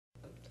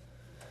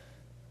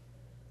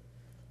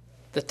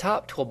The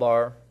top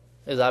toolbar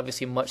is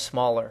obviously much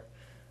smaller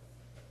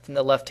than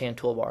the left-hand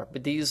toolbar,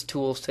 but these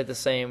tools stay the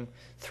same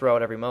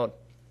throughout every mode.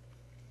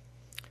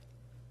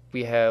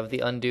 We have the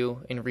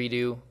undo and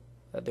redo.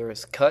 There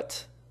is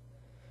cut.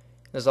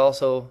 There's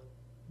also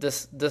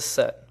this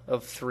set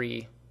of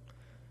 3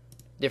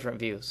 different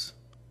views.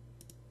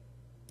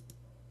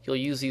 You'll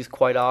use these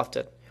quite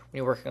often when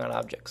you're working on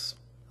objects.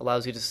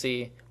 Allows you to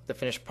see what the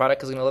finished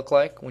product is going to look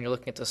like when you're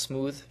looking at the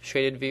smooth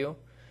shaded view.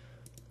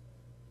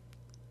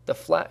 The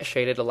flat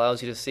shaded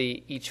allows you to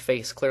see each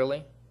face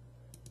clearly,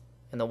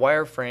 and the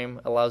wireframe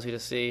allows you to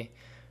see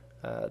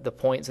the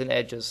points and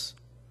edges.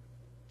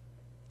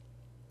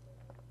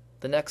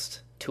 The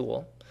next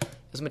tool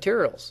is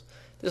materials.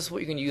 This is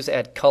what you can use to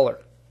add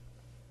color.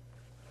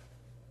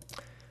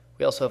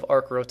 We also have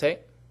arc rotate,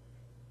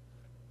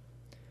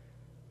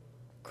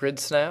 grid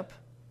snap,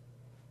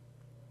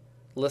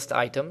 list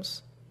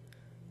items,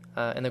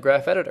 and the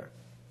graph editor.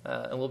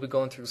 And we'll be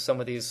going through some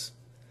of these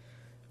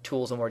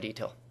tools in more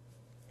detail.